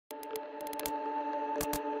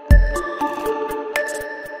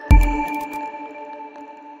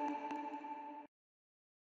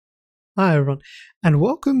everyone, and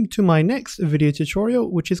welcome to my next video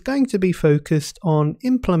tutorial, which is going to be focused on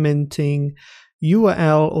implementing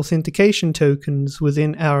URL authentication tokens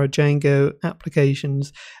within our Django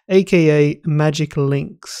applications, aka magic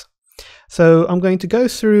links. So I'm going to go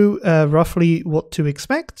through roughly what to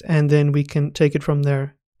expect, and then we can take it from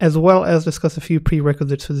there, as well as discuss a few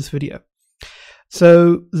prerequisites for this video.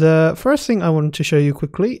 So the first thing I wanted to show you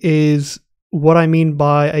quickly is what I mean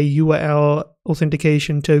by a URL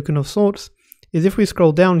authentication token of sorts. Is if we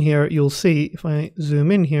scroll down here, you'll see, if I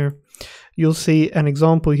zoom in here, you'll see an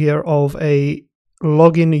example here of a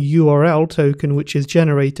login URL token which is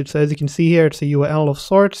generated. So as you can see here, it's a URL of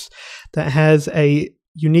sorts that has a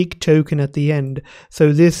unique token at the end.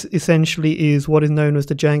 So this essentially is what is known as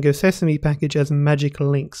the Django Sesame package as magic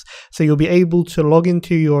links. So you'll be able to log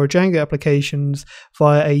into your Django applications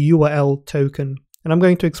via a URL token. And I'm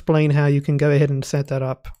going to explain how you can go ahead and set that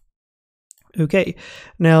up. Okay,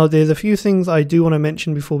 now there's a few things I do want to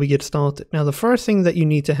mention before we get started. Now the first thing that you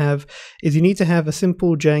need to have is you need to have a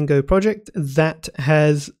simple Django project that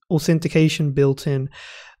has authentication built in.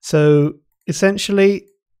 So essentially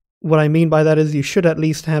what I mean by that is you should at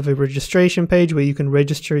least have a registration page where you can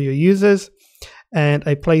register your users, and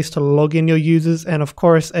a place to log in your users, and of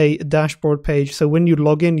course a dashboard page. So when you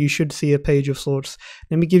log in, you should see a page of sorts.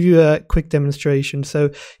 Let me give you a quick demonstration. So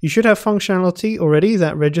you should have functionality already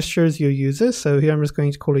that registers your users. So here I'm just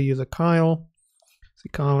going to call a user Kyle. So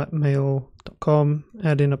kyle@mail.com,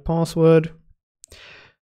 add in a password.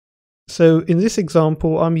 So in this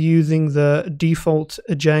example, I'm using the default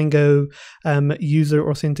Django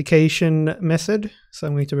user authentication method. So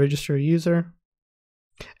I'm going to register a user.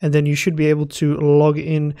 And then you should be able to log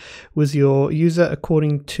in with your user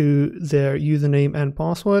according to their username and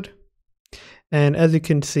password. And as you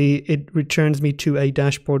can see, it returns me to a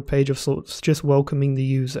dashboard page of sorts, just welcoming the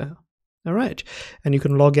user. All right, and you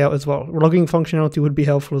can log out as well. Logging functionality would be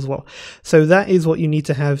helpful as well. So that is what you need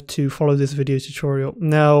to have to follow this video tutorial.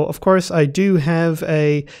 Now, of course, I do have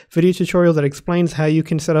a video tutorial that explains how you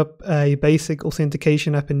can set up a basic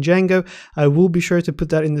authentication app in Django. I will be sure to put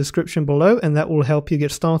that in the description below, and that will help you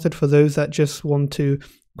get started for those that just want to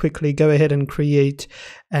quickly go ahead and create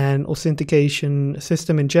an authentication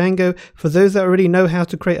system in Django. For those that already know how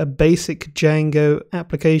to create a basic Django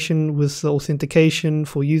application with the authentication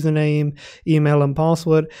for username, email, and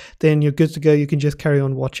password, then you're good to go. You can just carry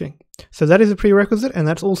on watching. So that is a prerequisite, and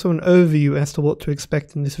that's also an overview as to what to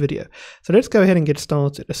expect in this video. So let's go ahead and get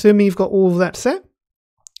started. Assuming you've got all of that set,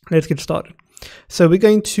 let's get started. So we're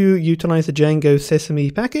going to utilize the Django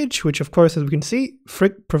Sesame package, which of course, as we can see,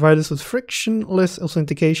 provides us with frictionless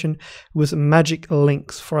authentication with magic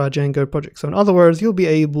links for our Django project. So in other words, you'll be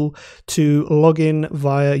able to log in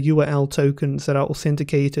via URL tokens that are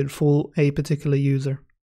authenticated for a particular user.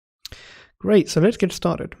 Great, so let's get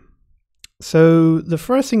started. So the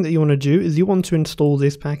first thing that you want to do is you want to install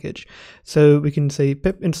this package. So we can say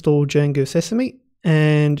pip install Django Sesame,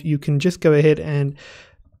 and you can just go ahead and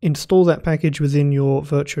install that package within your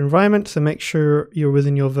virtual environment. So make sure you're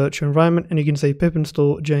within your virtual environment, and you can say pip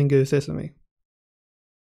install Django Sesame.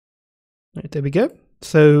 Right, there we go.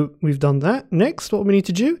 So we've done that. Next, what we need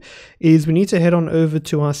to do is we need to head on over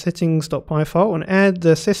to our settings.py file and add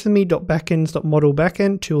the sesame.backends.model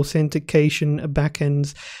backend to authentication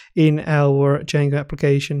backends in our Django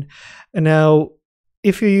application. And now,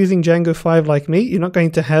 if you're using Django 5 like me, you're not going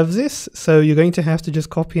to have this. So you're going to have to just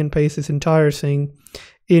copy and paste this entire thing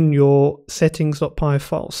in your settings.py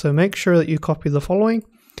file. So make sure that you copy the following.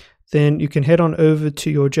 Then you can head on over to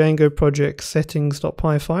your Django project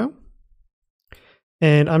settings.py file.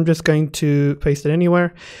 And I'm just going to paste it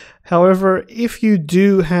anywhere. However, if you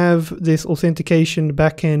do have this authentication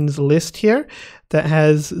backends list here that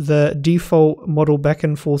has the default model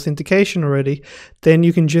backend for authentication already, then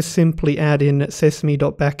you can just simply add in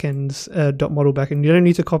sesame.backends.model backend. You don't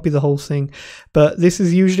need to copy the whole thing, but this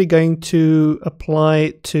is usually going to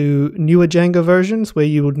apply to newer Django versions where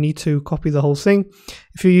you would need to copy the whole thing.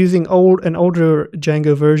 If you're using an older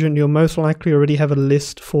Django version, you'll most likely already have a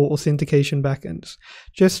list for authentication backends.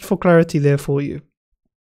 Just for clarity there for you.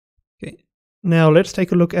 Now let's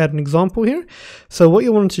take a look at an example here. So what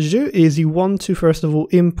you want to do is you want to first of all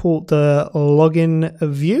import the login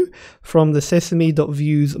view from the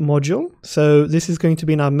sesame.views module. So this is going to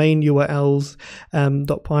be in our main URLs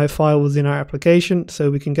 .py file within our application.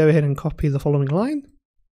 So we can go ahead and copy the following line.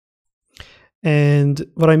 And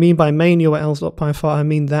what I mean by main URLs.py file, I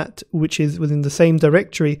mean that which is within the same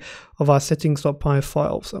directory of our settings.py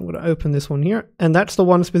file. So I'm going to open this one here, and that's the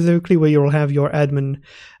one specifically where you'll have your admin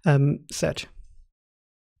set.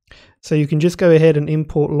 So you can just go ahead and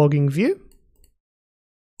import logging view.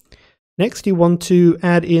 Next, you want to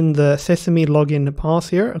add in the Sesame login pass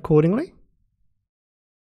here accordingly.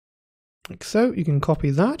 Like so, you can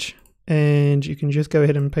copy that and you can just go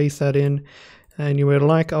ahead and paste that in anywhere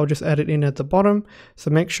like. I'll just add it in at the bottom.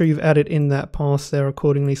 So make sure you've added in that pass there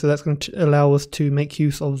accordingly. So that's going to allow us to make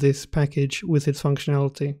use of this package with its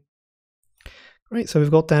functionality. Great, so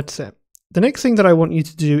we've got that set. The next thing that I want you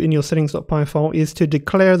to do in your settings.py file is to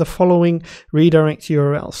declare the following redirect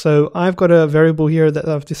URL. So I've got a variable here that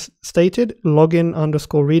I've just stated, login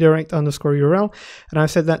underscore redirect underscore URL, and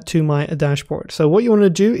I've set that to my dashboard. So what you want to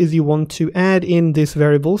do is you want to add in this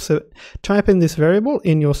variable. So type in this variable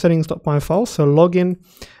in your settings.py file. So login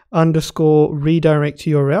underscore redirect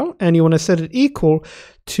URL, and you want to set it equal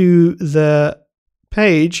to the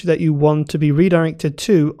page that you want to be redirected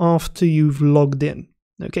to after you've logged in.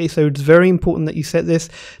 Okay, so it's very important that you set this.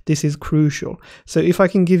 This is crucial. So if I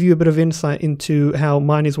can give you a bit of insight into how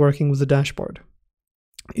mine is working with the dashboard.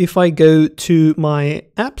 If I go to my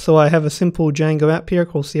app, so I have a simple Django app here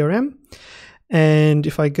called CRM. And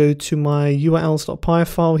if I go to my urls.py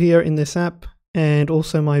file here in this app, and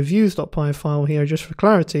also my views.py file here, just for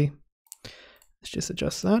clarity, let's just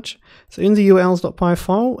adjust that. So in the urls.py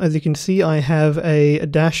file, as you can see, I have a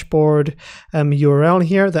dashboard URL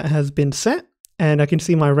here that has been set. And I can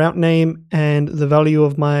see my route name, and the value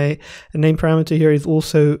of my name parameter here is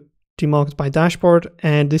also demarked by dashboard,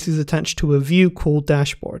 and this is attached to a view called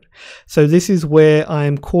dashboard. So this is where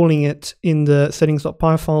I'm calling it in the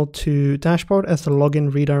settings.py file to dashboard as the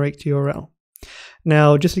login redirect URL.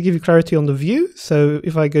 Now, just to give you clarity on the view, so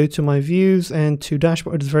if I go to my views and to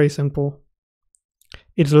dashboard, it's very simple.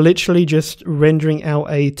 It's literally just rendering out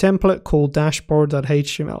a template called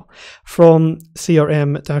dashboard.html from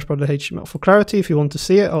CRM dashboard.html. For clarity, if you want to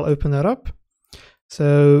see it, I'll open that up.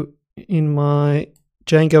 So in my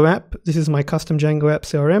Django app, this is my custom Django app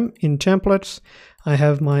CRM. In templates, I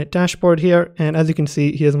have my dashboard here, and as you can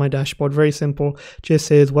see, here's my dashboard. Very simple, just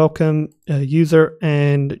says welcome user,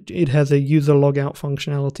 and it has a user logout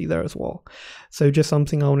functionality there as well. So just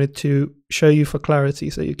something I wanted to show you for clarity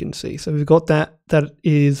so you can see. So we've got that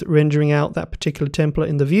is rendering out that particular template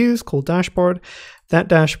in the views called dashboard. That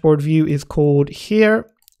dashboard view is called here.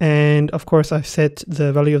 And of course, I've set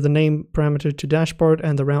the value of the name parameter to dashboard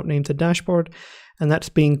and the route name to dashboard. And that's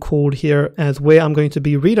being called here as where I'm going to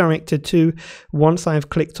be redirected to once I've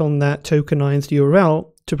clicked on that tokenized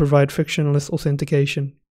URL to provide frictionless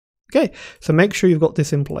authentication. Okay, so make sure you've got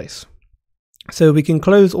this in place. So we can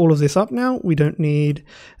close all of this up now. We don't need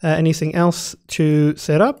anything else to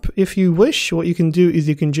set up. If you wish, what you can do is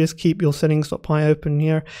you can just keep your settings.py open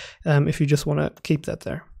here if you just want to keep that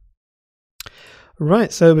there.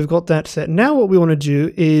 Right, so we've got that set. Now what we want to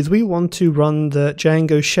do is we want to run the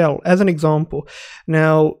Django shell as an example.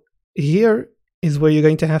 Now here is where you're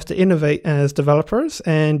going to have to innovate as developers,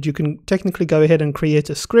 and you can technically go ahead and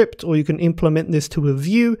create a script, or you can implement this to a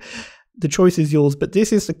view. The choice is yours, but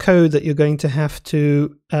this is the code that you're going to have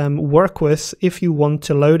to work with if you want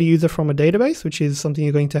to load a user from a database, which is something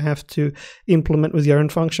you're going to have to implement with your own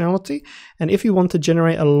functionality, and if you want to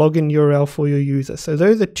generate a login URL for your user. So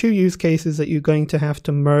those are two use cases that you're going to have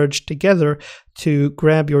to merge together to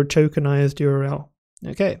grab your tokenized URL.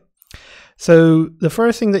 Okay, so the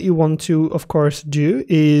first thing that you want to, of course, do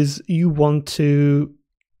is you want to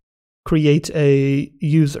create a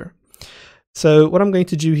user. So what I'm going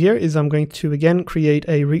to do here is I'm going to again create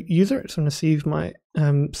a user. So I'm going to see if my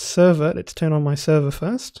server, let's turn on my server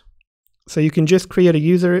first. So you can just create a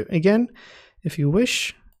user again if you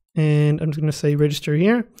wish. And I'm just going to say register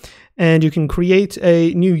here. And you can create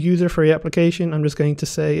a new user for your application. I'm just going to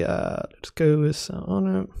say, let's go with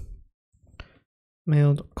Arno,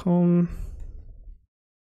 mail.com.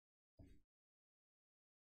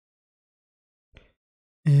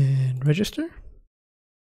 And register.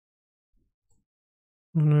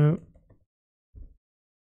 No.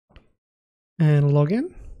 And log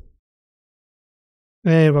in.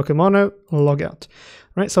 And welcome Arno, log out.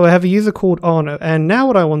 Right, so I have a user called Arno, and now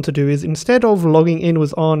what I want to do is instead of logging in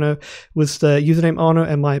with Arno with the username Arno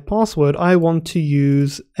and my password, I want to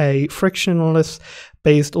use a frictionless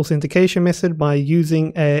based authentication method by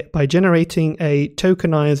generating a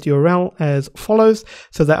tokenized URL as follows,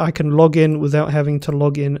 so that I can log in without having to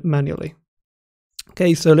log in manually.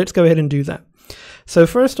 Okay, so let's go ahead and do that. So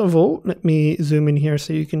first of all, let me zoom in here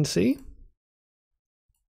so you can see.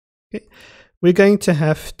 Okay. We're going to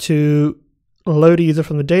have to load a user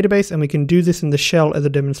from the database, and we can do this in the shell as a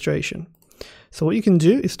demonstration. So what you can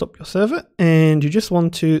do is stop your server, and you just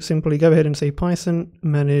want to simply go ahead and say python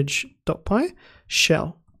manage.py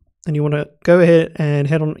shell. And you want to go ahead and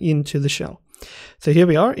head on into the shell. So here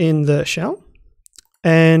we are in the shell,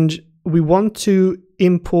 and we want to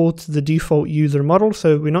import the default user model.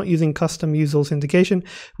 So we're not using custom user authentication.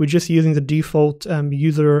 We're just using the default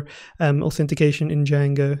user authentication in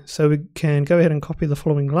Django. So we can go ahead and copy the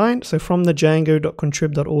following line. So from the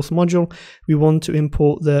django.contrib.auth module, we want to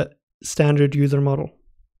import the standard user model.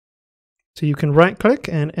 So you can right click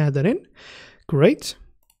and add that in. Great.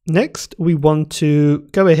 Next, we want to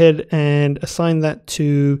go ahead and assign that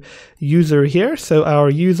to user here. So our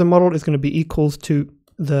user model is going to be equals to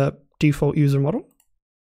the default user model.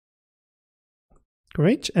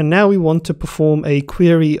 Great. And now we want to perform a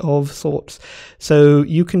query of sorts. So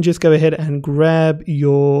you can just go ahead and grab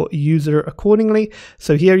your user accordingly.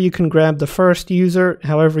 So here you can grab the first user.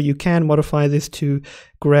 However, you can modify this to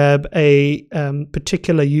grab a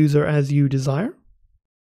particular user as you desire.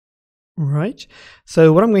 Right.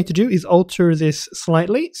 So what I'm going to do is alter this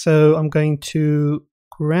slightly. So I'm going to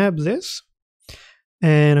grab this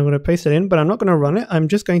and I'm going to paste it in, but I'm not going to run it. I'm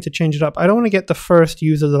just going to change it up. I don't want to get the first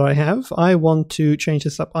user that I have. I want to change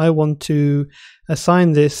this up. I want to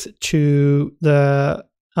assign this to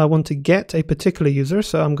I want to get a particular user.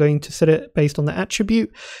 So I'm going to set it based on the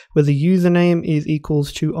attribute where the username is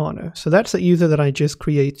equals to Arno. So that's the user that I just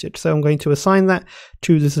created. So I'm going to assign that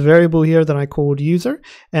to this variable here that I called user.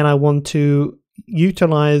 And I want to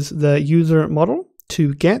utilize the user model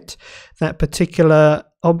to get that particular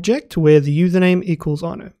object where the username equals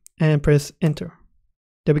Arno and press enter.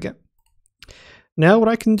 There we go. Now what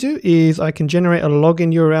I can do is I can generate a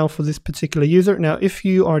login URL for this particular user. Now if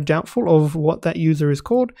you are doubtful of what that user is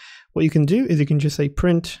called, what you can do is you can just say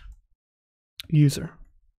print user.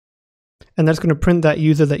 And that's going to print that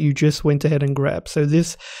user that you just went ahead and grabbed. So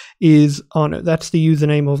this is Arno. That's the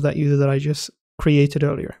username of that user that I just created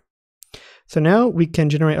earlier. So now we can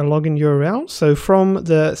generate a login URL. So from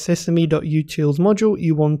the sesame.utils module,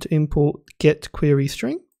 you want to import get query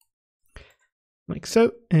string like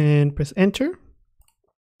so and press enter.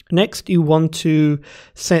 Next, you want to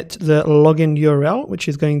set the login URL, which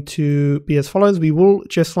is going to be as follows. We will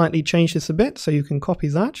just slightly change this a bit, so you can copy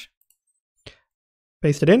that,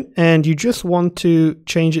 paste it in, and you just want to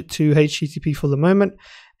change it to HTTP for the moment,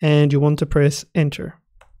 and you want to press enter.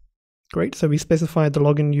 Great, so we specified the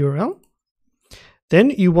login URL.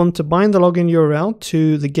 Then you want to bind the login URL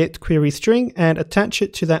to the get query string and attach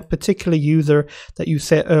it to that particular user that you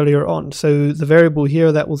set earlier on. So the variable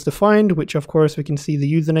here that was defined, which of course we can see the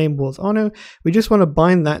username was Arno, we just want to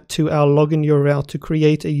bind that to our login URL to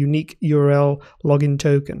create a unique URL login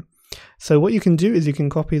token. So what you can do is you can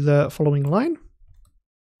copy the following line,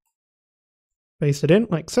 paste it in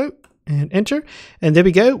like so, and enter. And there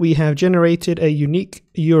we go. We have generated a unique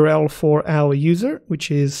URL for our user, which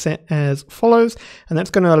is set as follows. And that's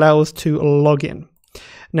going to allow us to log in.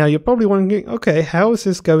 Now you're probably wondering, okay, how is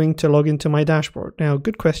this going to log into my dashboard? Now,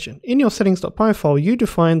 good question. In your settings.py file, you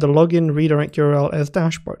define the login redirect URL as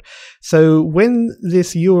dashboard. So when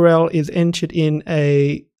this URL is entered in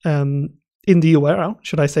in the URL,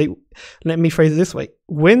 should I say, let me phrase it this way.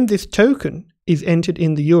 When this token is entered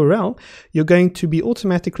in the URL, you're going to be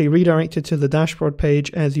automatically redirected to the dashboard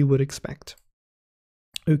page as you would expect.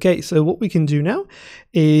 Okay, so what we can do now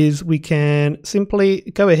is we can simply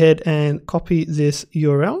go ahead and copy this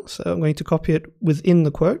URL. So I'm going to copy it within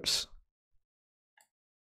the quotes.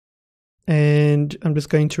 And I'm just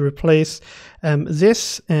going to replace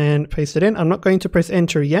this and paste it in. I'm not going to press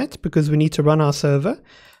enter yet because we need to run our server.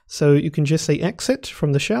 So you can just say exit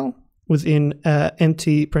from the shell within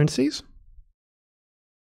empty parentheses.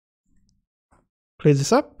 Clear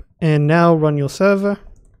this up and now run your server.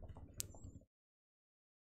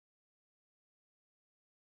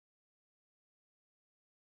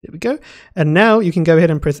 There we go. And now you can go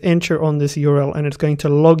ahead and press enter on this URL and it's going to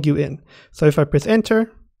log you in. So if I press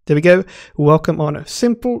enter, there we go. Welcome Arno.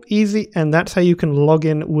 Simple, easy, and that's how you can log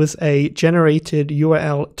in with a generated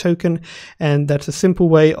URL token. And that's a simple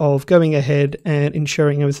way of going ahead and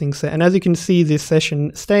ensuring everything's set. And as you can see, this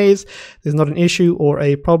session stays. There's not an issue or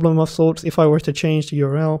a problem of sorts. If I were to change the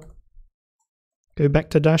URL, go back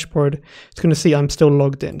to dashboard, it's going to see I'm still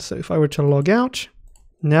logged in. So if I were to log out,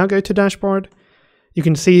 now go to dashboard, you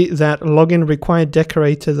can see that login required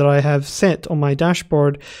decorator that I have set on my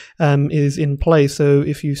dashboard is in place. So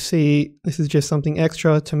if you see, this is just something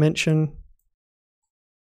extra to mention.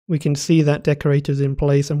 We can see that decorator is in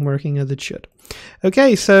place and working as it should.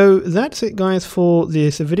 Okay, so that's it guys for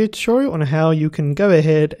this video tutorial on how you can go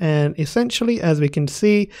ahead and essentially, as we can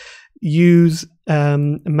see, use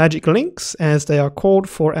magic links as they are called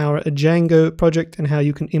for our Django project and how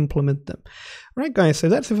you can implement them. Alright guys, so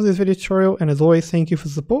that's it for this video tutorial, and as always, thank you for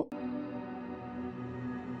the support.